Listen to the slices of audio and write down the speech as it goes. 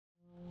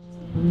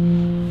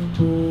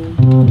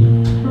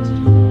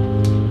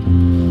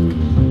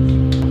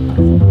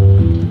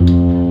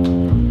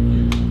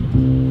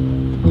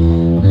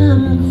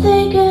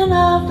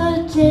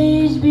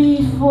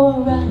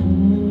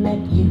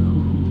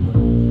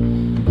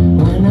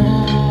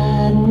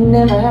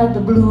never had the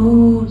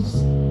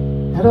blues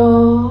at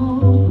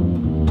all.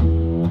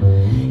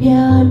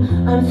 Yeah,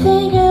 I'm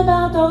thinking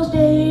about those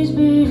days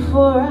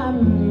before I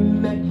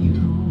met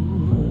you,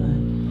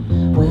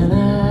 when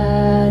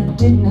I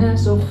didn't have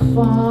so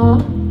far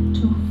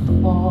to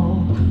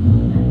fall.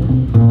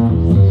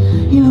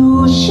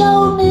 You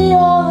showed me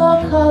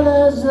all the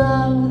colors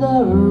of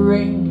the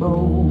rainbow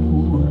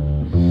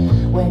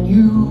when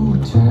you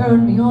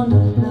turned me on to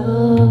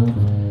love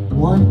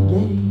one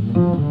day.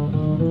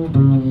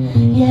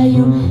 Yeah,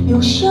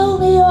 you showed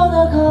me all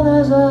the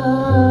colors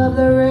of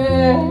the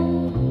rainbow,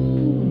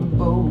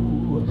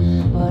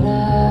 but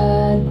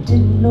I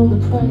didn't know the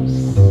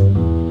price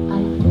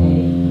I'd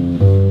pay.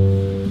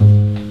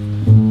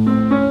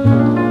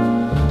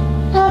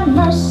 Have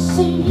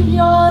mercy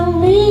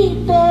on me,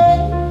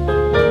 babe.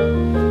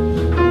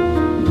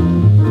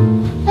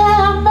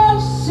 Have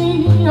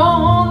mercy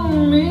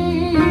on me.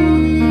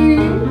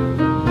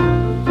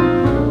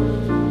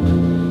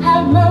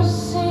 Have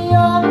mercy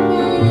on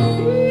me,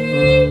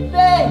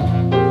 babe.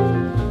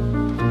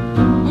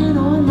 And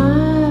on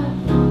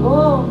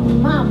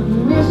my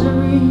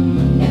misery.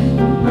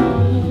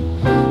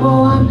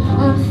 Oh,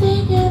 I'm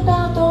thinking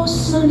about those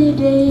sunny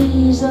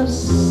days of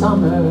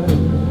summer.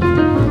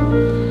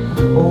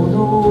 Oh,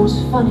 those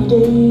funny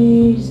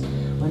days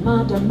when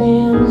my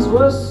demands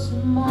were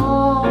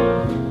small.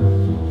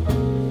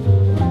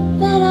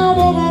 Then I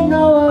didn't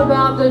know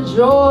about the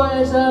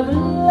joys of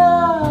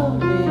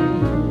loving,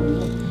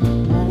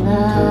 and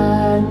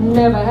I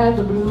never had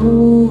the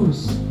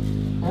blues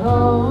at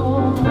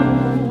all.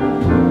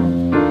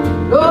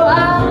 No,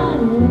 I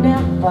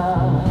never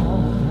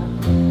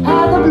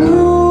had the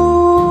blues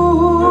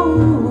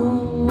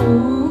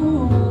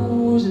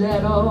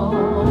at all.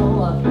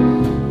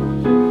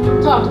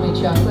 Talk to me,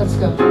 Chuck. Let's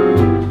go.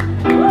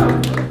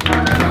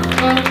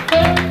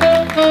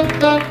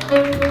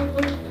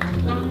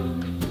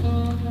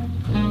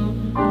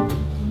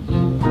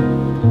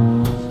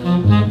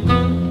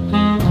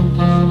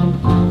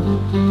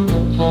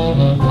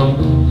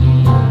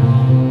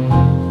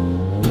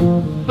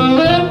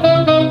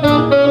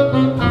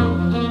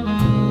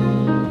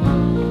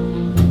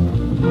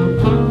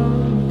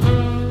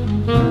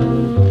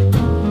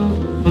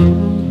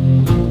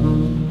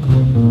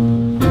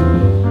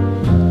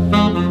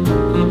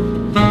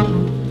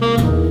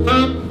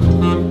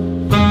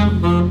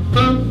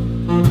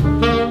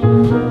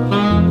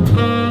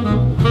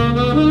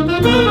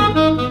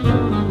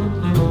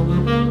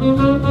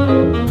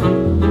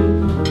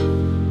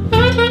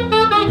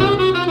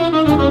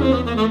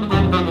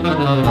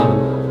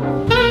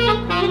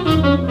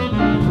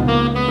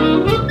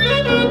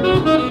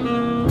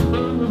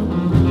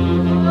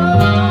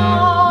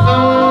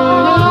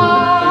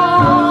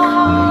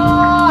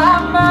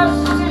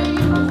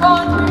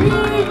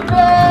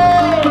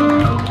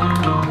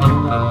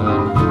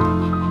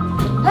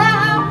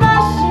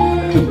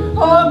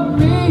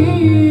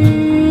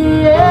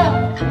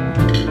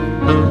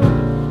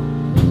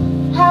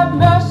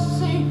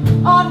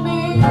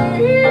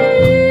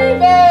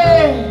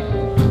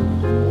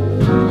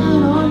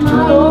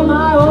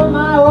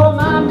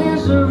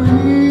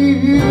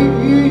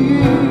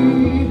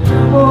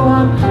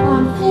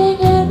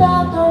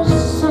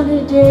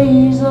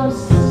 Days of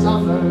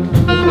summer.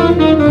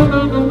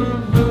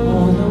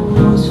 Oh,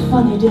 those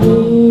funny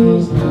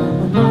days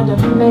when my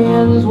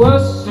demands were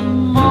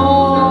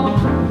small.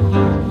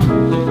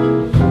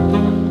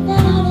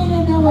 Then I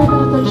didn't know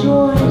about the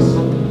joys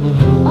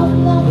of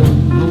loving,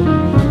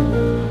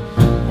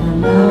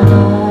 and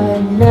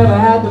I never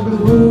had the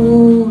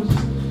blues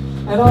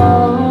at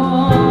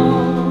all.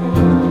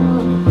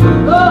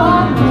 Oh,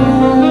 I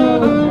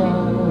never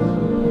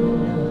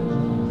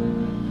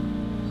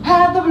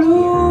had the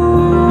blues.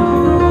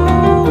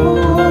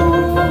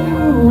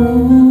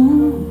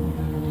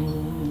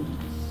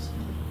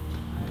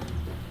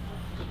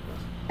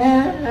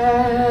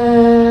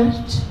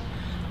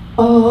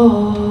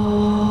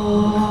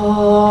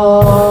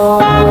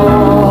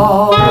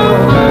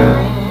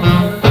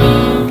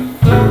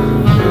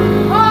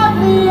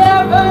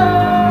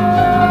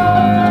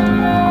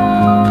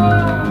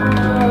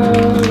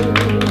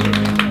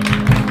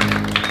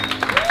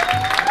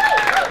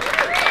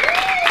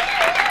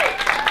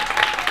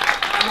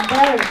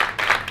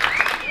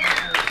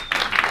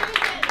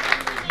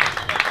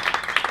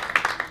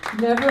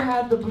 Never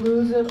Had the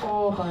Blues at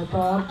All by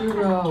Bob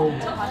Dorough.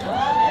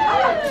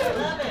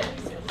 Love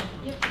it.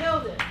 You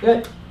killed it.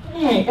 Good.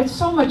 Hey, it's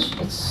so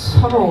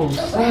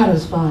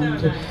satisfying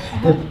to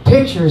the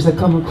pictures that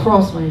come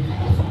across my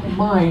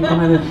mind,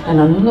 and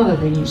another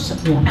thing you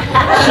said, yeah.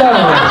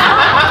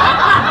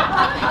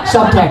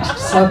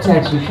 Subtext.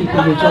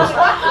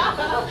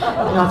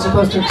 You're not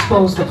supposed to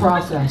expose the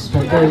process,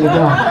 but there you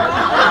go.